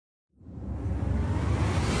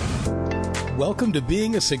Welcome to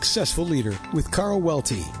Being a Successful Leader with Carl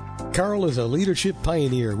Welty. Carl is a leadership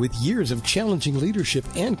pioneer with years of challenging leadership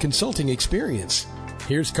and consulting experience.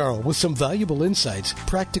 Here's Carl with some valuable insights,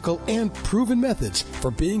 practical and proven methods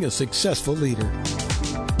for being a successful leader.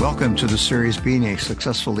 Welcome to the series Being a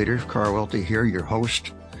Successful Leader. Carl Welty here, your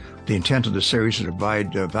host. The intent of the series is to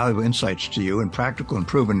provide valuable insights to you and practical and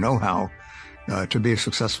proven know-how to be a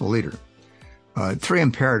successful leader. Three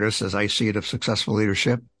imperatives, as I see it, of successful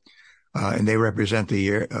leadership, and they represent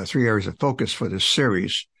the three areas of focus for this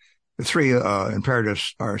series. The three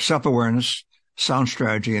imperatives are self-awareness, sound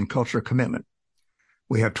strategy, and culture commitment.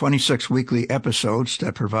 We have 26 weekly episodes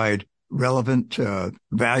that provide relevant,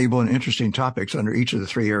 valuable, and interesting topics under each of the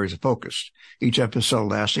three areas of focus, each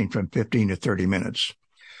episode lasting from 15 to 30 minutes.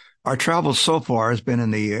 Our travel so far has been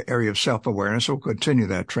in the area of self-awareness. We'll continue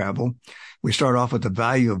that travel. We start off with the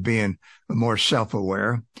value of being more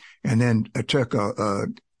self-aware, and then took a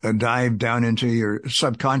dive down into your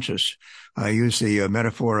subconscious. I use the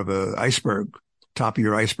metaphor of an iceberg. Top of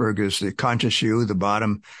your iceberg is the conscious you. The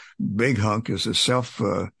bottom big hunk is the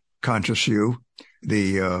self-conscious you.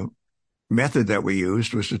 The method that we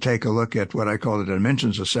used was to take a look at what I call the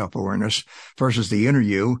dimensions of self-awareness. First is the inner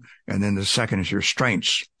you, and then the second is your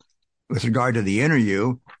strengths. With regard to the inner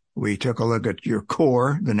you, we took a look at your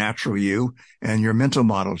core, the natural you, and your mental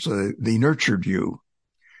models, the nurtured you.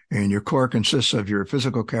 And your core consists of your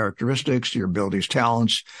physical characteristics, your abilities,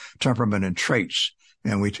 talents, temperament, and traits.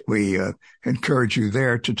 And we encourage you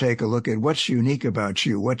there to take a look at what's unique about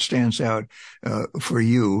you, what stands out for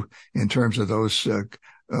you in terms of those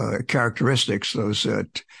characteristics, those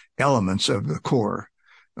elements of the core.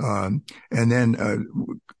 And then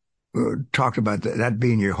talked about that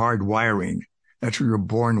being your hard wiring. That's what you're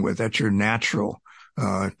born with. That's your natural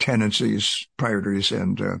tendencies, priorities,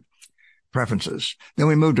 and preferences. Then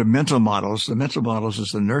we move to mental models. The mental models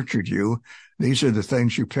is the nurtured you. These are the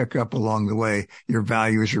things you pick up along the way, your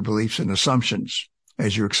values, your beliefs, and assumptions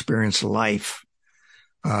as you experience life.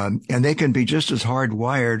 And they can be just as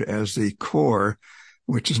hardwired as the core,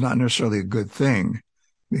 which is not necessarily a good thing,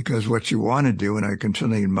 because what you want to do, and I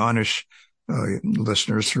continually admonish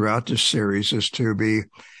listeners throughout this series, is to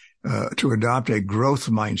adopt a growth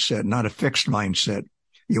mindset, not a fixed mindset.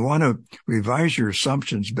 You want to revise your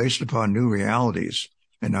assumptions based upon new realities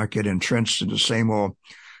and not get entrenched in the same old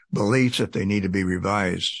beliefs if they need to be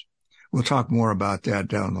revised. We'll talk more about that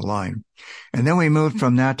down the line. And then we move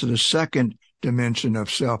from that to the second dimension of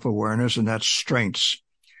self-awareness, and that's strengths.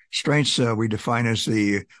 Strengths we define as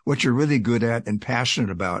what you're really good at and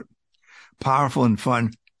passionate about. Powerful and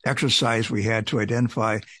fun exercise we had to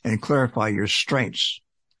identify and clarify your strengths.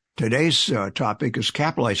 Today's topic is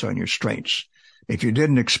capitalize on your strengths. If you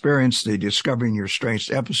didn't experience the Discovering Your Strengths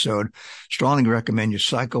episode, strongly recommend you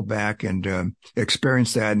cycle back and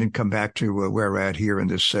experience that and then come back to where we're at here in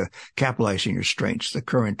this capitalizing your strengths, the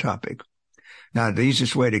current topic. Now, the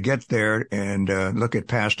easiest way to get there and look at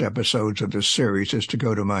past episodes of this series is to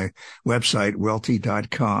go to my website,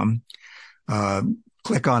 welty.com,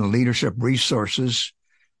 click on Leadership Resources,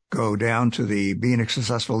 go down to the Being a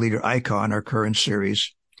Successful Leader icon, our current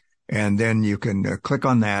series, and then you can click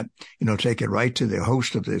on that. It'll take it right to the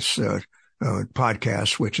host of this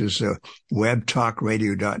podcast, which is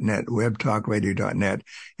webtalkradio.net,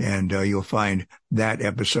 and you'll find that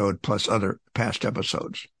episode plus other past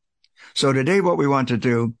episodes. So today what we want to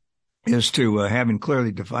do is to, having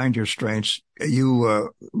clearly defined your strengths, you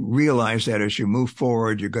realize that as you move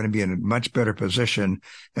forward, you're going to be in a much better position,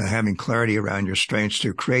 having clarity around your strengths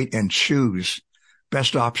to create and choose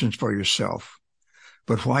best options for yourself.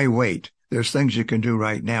 But why wait? There's things you can do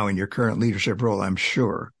right now in your current leadership role, I'm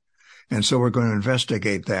sure. And so we're going to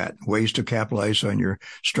investigate that, ways to capitalize on your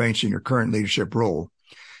strengths in your current leadership role.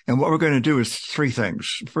 And what we're going to do is three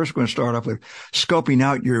things. First, we're going to start off with scoping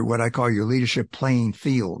out what I call your leadership playing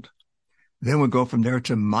field. Then we'll go from there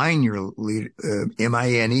to mine your leadership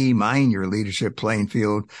playing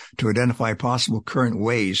field to identify possible current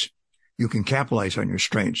ways you can capitalize on your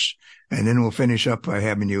strengths. And then we'll finish up by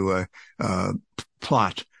having you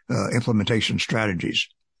plot implementation strategies.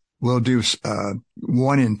 We'll do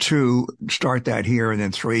 1 and 2, start that here, and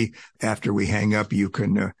then 3, after we hang up, you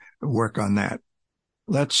can work on that.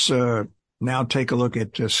 Let's now take a look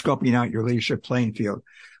at scoping out your leadership playing field.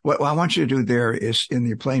 What I want you to do there is, in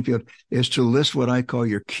your playing field, is to list what I call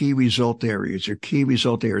your key result areas,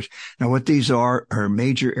 Now, what these are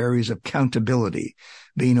major areas of accountability.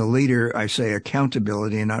 Being a leader, I say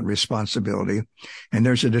accountability and not responsibility. And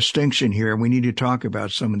there's a distinction here. We need to talk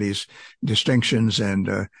about some of these distinctions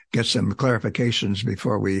and get some clarifications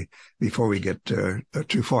before we get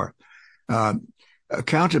too far.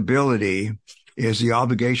 Accountability is the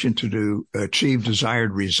obligation to achieve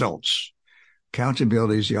desired results.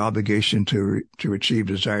 Accountability is the obligation to achieve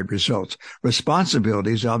desired results.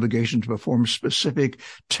 Responsibility is the obligation to perform specific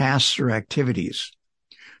tasks or activities.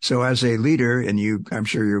 So as a leader, and I'm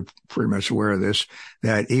sure you're pretty much aware of this,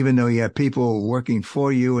 that even though you have people working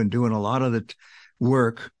for you and doing a lot of the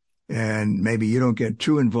work, and maybe you don't get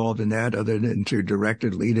too involved in that other than to direct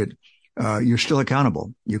it, lead it, you're still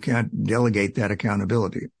accountable. You can't delegate that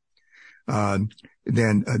accountability.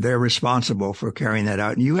 Then they're responsible for carrying that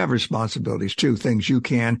out. And you have responsibilities too, things you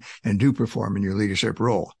can and do perform in your leadership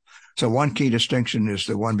role. So one key distinction is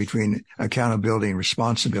the one between accountability and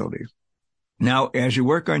responsibility. Now, as you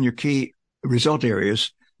work on your key result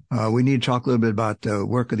areas, we need to talk a little bit about the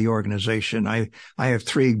work of the organization. I have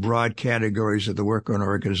three broad categories of the work on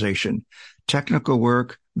organization: technical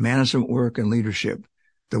work, management work, and leadership.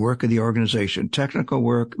 The work of the organization: technical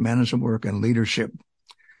work, management work, and leadership.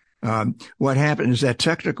 What happened is that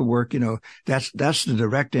technical work, that's the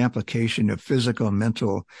direct application of physical and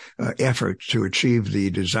mental effort to achieve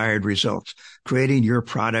the desired results, creating your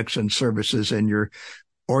products and services in your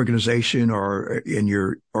organization or in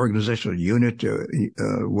your organizational unit,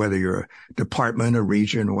 whether you're a department, a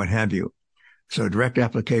region, or what have you. So direct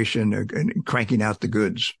application and cranking out the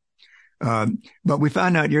goods. But we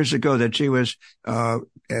found out years ago that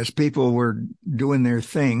as people were doing their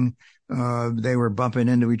thing, they were bumping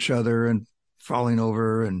into each other and falling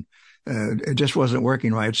over, and it just wasn't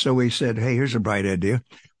working right. So we said, hey, here's a bright idea.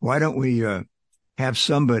 Why don't we have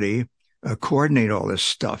somebody coordinate all this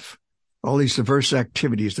stuff, all these diverse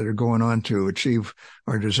activities that are going on to achieve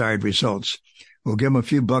our desired results? We'll give them a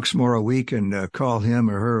few bucks more a week and call him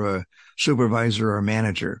or her a supervisor or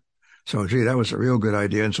manager. So, that was a real good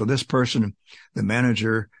idea. And so this person, the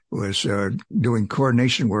manager, was doing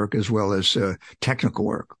coordination work as well as technical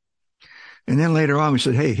work. And then later on, we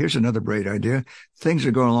said, hey, here's another great idea. Things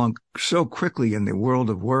are going along so quickly in the world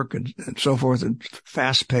of work and so forth, and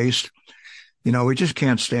fast paced. We just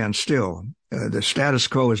can't stand still. The status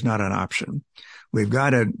quo is not an option. We've got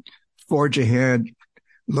to forge ahead,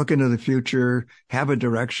 look into the future, have a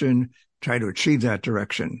direction, try to achieve that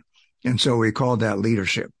direction. And so we called that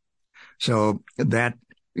leadership. So that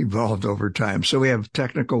evolved over time. So we have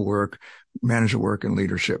technical work, management work, and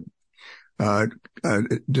leadership.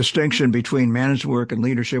 Distinction between management work and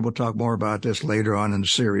leadership. We'll talk more about this later on in the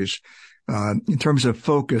series. In terms of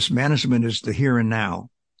focus, management is the here and now,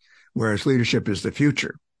 whereas leadership is the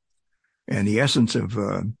future. And the essence of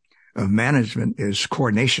management is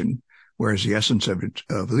coordination, whereas the essence of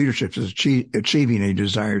leadership is achieving a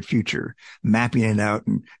desired future, mapping it out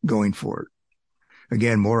and going for it.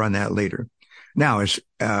 Again, more on that later. Now, as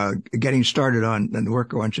getting started on the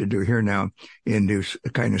work I want you to do here now, and to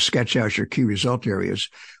kind of sketch out your key result areas,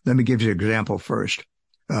 let me give you an example first.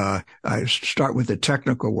 I start with the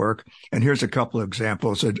technical work, and here's a couple of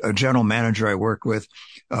examples. A general manager I worked with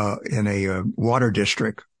in a water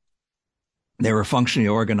district. They were functionally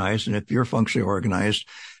organized, and if you're functionally organized,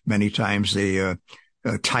 many times the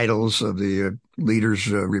titles of the leaders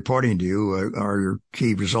reporting to you are your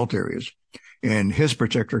key result areas. In his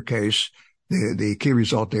particular case, the key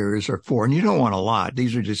result areas are 4, and you don't want a lot.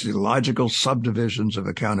 These are just the logical subdivisions of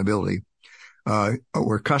accountability.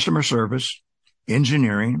 Were customer service,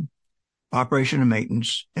 engineering, operation and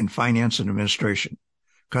maintenance, and finance and administration.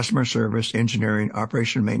 Customer service, engineering,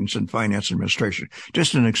 operation and maintenance, and finance and administration.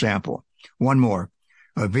 Just an example. One more.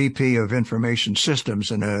 A VP of information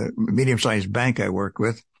systems in a medium-sized bank I worked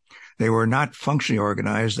with. They were not functionally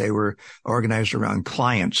organized. They were organized around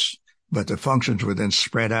clients, but the functions were then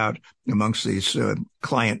spread out amongst these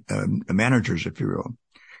client managers, if you will.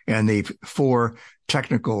 And the 4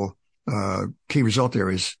 technical key result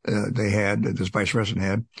areas this vice president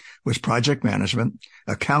had, was project management,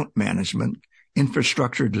 account management,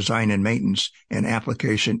 infrastructure design and maintenance, and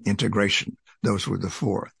application integration. Those were the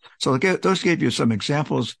 4. So those gave you some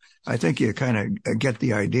examples. I think you kind of get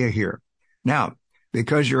the idea here. Now,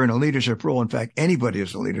 because you're in a leadership role, in fact, anybody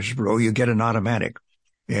is in a leadership role, you get an automatic.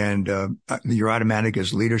 And your automatic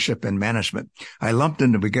is leadership and management. I lumped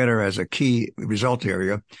them together as a key result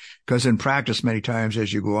area because in practice, many times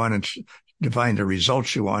as you go on and define the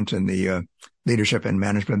results you want in the leadership and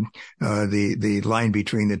management, the line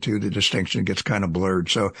between the two, the distinction gets kind of blurred.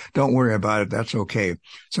 So don't worry about it. That's okay.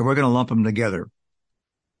 So we're going to lump them together.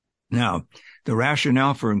 Now, the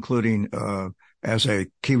rationale for including as a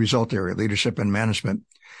key result area, leadership and management,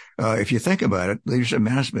 if you think about it, leadership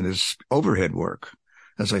management is overhead work.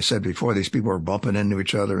 As I said before, these people are bumping into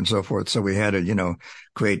each other and so forth. So we had to,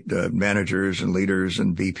 create managers and leaders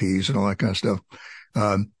and VPs and all that kind of stuff.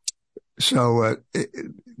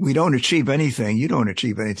 we don't achieve anything. You don't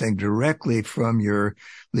achieve anything directly from your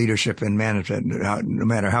leadership and management, no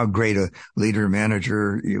matter how great a leader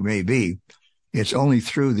manager you may be. It's only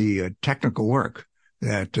through the technical work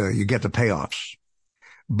that you get the payoffs.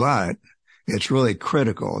 But it's really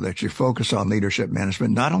critical that you focus on leadership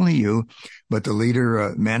management, not only you, but the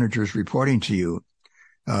leader managers reporting to you.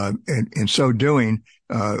 In so doing,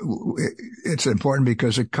 it's important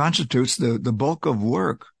because it constitutes the bulk of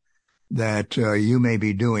work that you may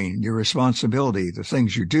be doing, your responsibility, the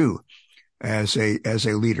things you do as a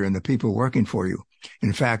leader and the people working for you.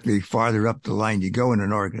 In fact, the farther up the line you go in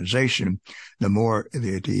an organization, the more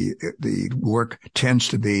the work tends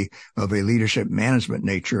to be of a leadership management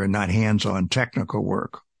nature and not hands-on technical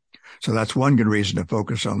work. So that's one good reason to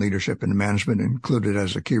focus on leadership and management, included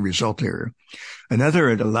as a key result area. Another,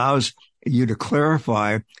 it allows you to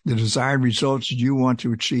clarify the desired results you want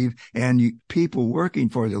to achieve and people working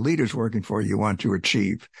for the leaders working for you want to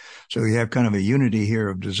achieve. So you have kind of a unity here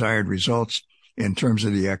of desired results in terms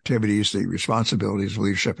of the activities, the responsibilities of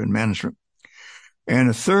leadership and management. And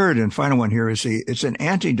a third and final one here is it's an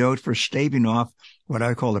antidote for staving off what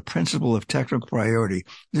I call the principle of technical priority.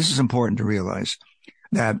 This is important to realize,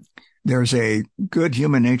 that there's a good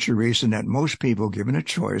human nature reason that most people, given a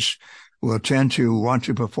choice, will tend to want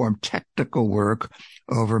to perform technical work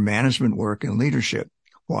over management work and leadership.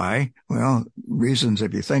 Why? Well, reasons,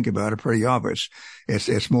 if you think about it, are pretty obvious.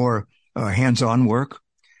 It's more hands-on work.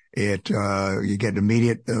 You get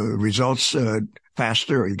immediate results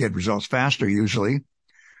faster, or you get results faster usually.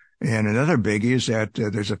 And another biggie is that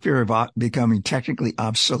there's a fear of becoming technically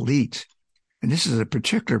obsolete. And this is a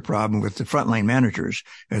particular problem with the frontline managers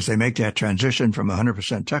as they make that transition from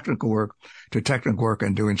 100% technical work to technical work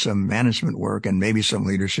and doing some management work and maybe some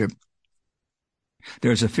leadership.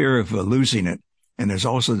 There's a fear of losing it. And there's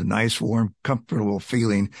also the nice, warm, comfortable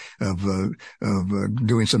feeling of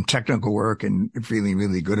doing some technical work and feeling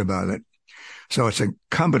really good about it. So it's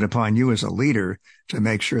incumbent upon you as a leader to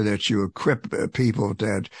make sure that you equip people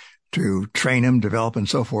to train them, develop, and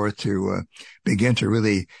so forth to begin to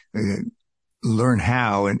really learn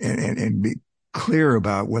how and be clear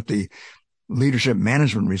about what the leadership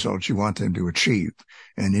management results you want them to achieve.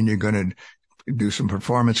 And then you're going to do some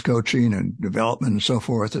performance coaching and development and so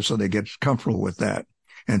forth, so they get comfortable with that.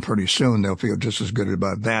 And pretty soon they'll feel just as good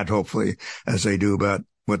about that, hopefully, as they do about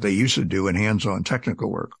what they used to do in hands-on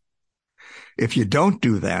technical work. If you don't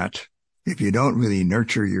do that, if you don't really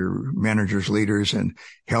nurture your managers, leaders, and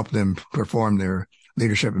help them perform their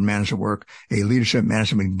leadership and management work, a leadership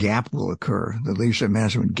management gap will occur. The leadership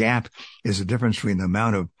management gap is the difference between the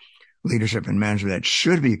amount of leadership and management that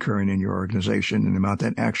should be occurring in your organization and the amount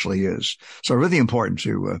that actually is. So really important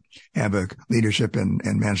to have a leadership and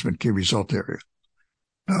management key result area.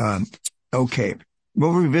 Okay.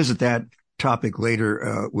 We'll revisit that topic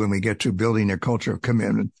later when we get to building a culture of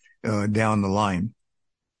commitment down the line.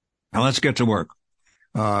 Now let's get to work.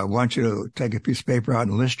 I want you to take a piece of paper out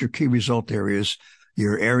and list your key result areas,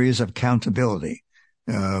 your areas of accountability.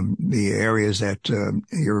 The areas that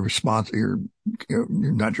you're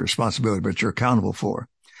not your responsibility, but you're accountable for.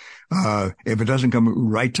 If it doesn't come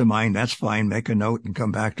right to mind, that's fine. Make a note and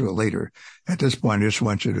come back to it later. At this point, I just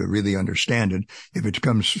want you to really understand it. If it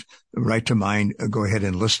comes right to mind, go ahead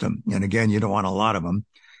and list them. And again, you don't want a lot of them.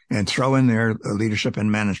 And throw in there leadership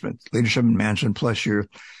and management. Leadership and management plus your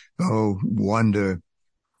 1 to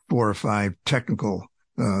 4 or 5 technical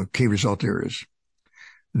key result areas.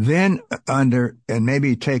 Then and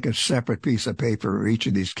maybe take a separate piece of paper for each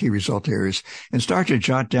of these key result areas and start to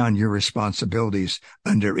jot down your responsibilities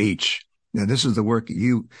under each. Now, this is the work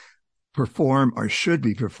you perform or should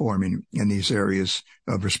be performing in these areas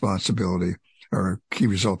of responsibility or key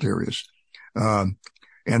result areas.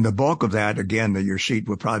 And the bulk of that, again, your sheet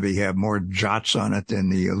will probably have more jots on it than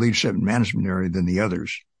the leadership and management area than the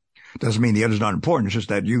others. Doesn't mean the others not important. It's just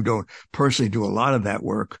that you don't personally do a lot of that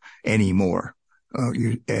work anymore.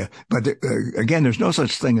 Again, there's no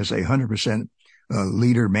such thing as a 100%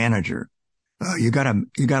 leader manager. You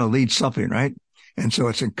gotta lead something, right? And so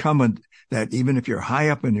it's incumbent that even if you're high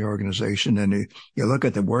up in the organization and you look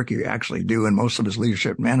at the work you actually do, and most of it's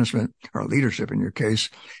leadership management or leadership in your case,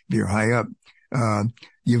 if you're high up,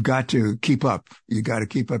 you've got to keep up. You got to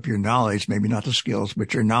keep up your knowledge, maybe not the skills,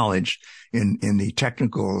 but your knowledge in the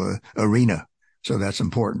technical arena. So that's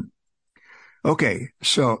important. Okay.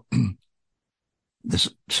 So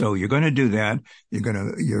you're going to do that. You're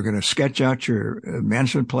going to sketch out your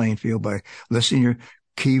management playing field by listing your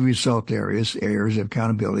key result areas of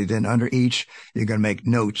accountability. Then under each, you're going to make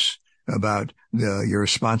notes about your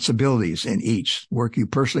responsibilities in each work you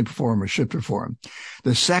personally perform or should perform.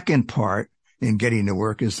 The second part in getting to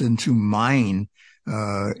work is then to mine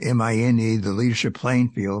MINE, the leadership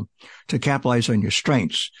playing field, to capitalize on your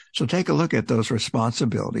strengths. So take a look at those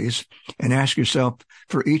responsibilities and ask yourself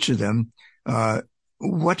for each of them,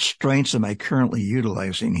 what strengths am I currently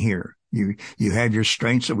utilizing here? You have your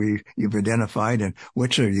strengths that you've identified, and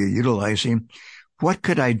which are you utilizing? What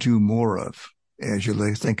could I do more of as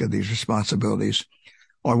you think of these responsibilities?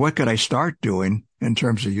 Or what could I start doing in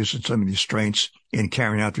terms of using some of these strengths in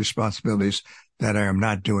carrying out the responsibilities that I am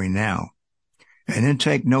not doing now? And then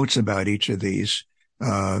take notes about each of these.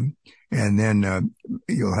 And then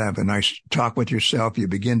you'll have a nice talk with yourself. You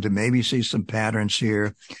begin to maybe see some patterns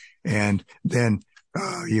here. And then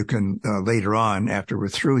you can later on, after we're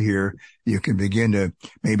through here, you can begin to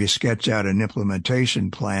maybe sketch out an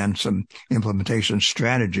implementation plan, some implementation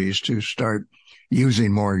strategies to start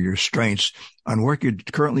using more of your strengths on work you're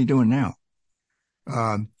currently doing now.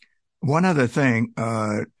 One other thing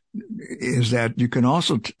is that you can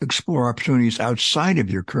also explore opportunities outside of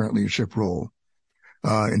your current leadership role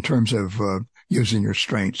in terms of using your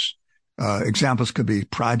strengths. Examples could be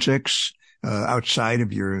projects outside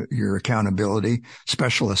of your accountability,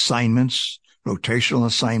 special assignments, rotational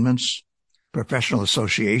assignments, professional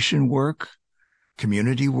association work,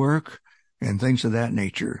 community work, and things of that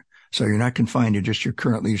nature. So you're not confined to just your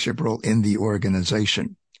current leadership role in the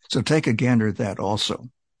organization. So take a gander at that also.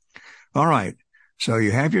 All right. So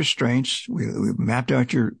you have your strengths. We mapped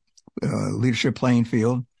out your leadership playing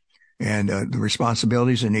field and the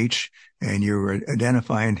responsibilities in each, and you're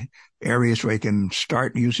identifying areas where you can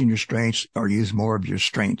start using your strengths or use more of your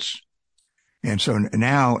strengths. And so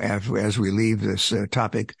now, as we leave this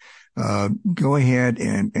topic, go ahead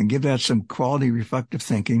and give that some quality reflective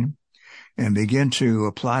thinking and begin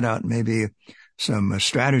to plot out maybe some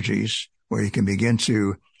strategies where you can begin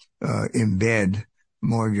to embed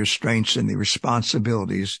more of your strengths and the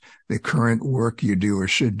responsibilities, the current work you do or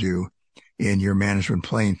should do in your management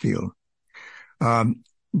playing field.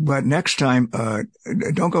 But next time,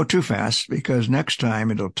 don't go too fast, because next time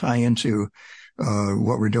it'll tie into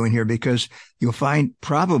what we're doing here, because you'll find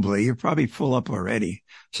you're probably full up already.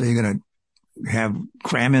 So you're going to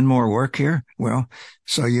cram in more work here. Well,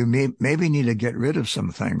 so you maybe need to get rid of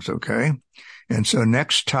some things. Okay. And so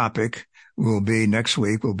next week will be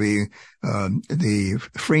the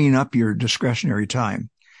freeing up your discretionary time.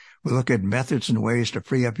 We'll look at methods and ways to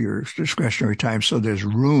free up your discretionary time so there's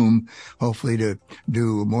room, hopefully, to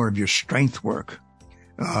do more of your strength work.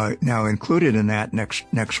 Now, included in that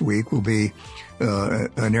next week will be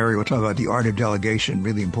an area we'll talk about the art of delegation,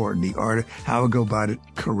 really important, the art of how to go about it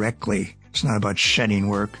correctly. It's not about shedding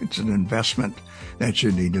work. It's an investment that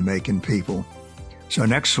you need to make in people. So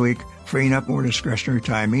next week, freeing up more discretionary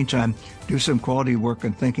time. Meantime, do some quality work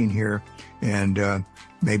and thinking here, and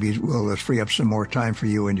maybe we'll free up some more time for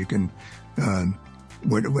you, and you can,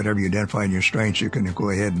 whatever you identify in your strengths, you can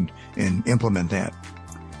go ahead and implement that.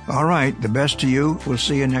 All right. The best to you. We'll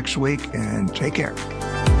see you next week, and take care.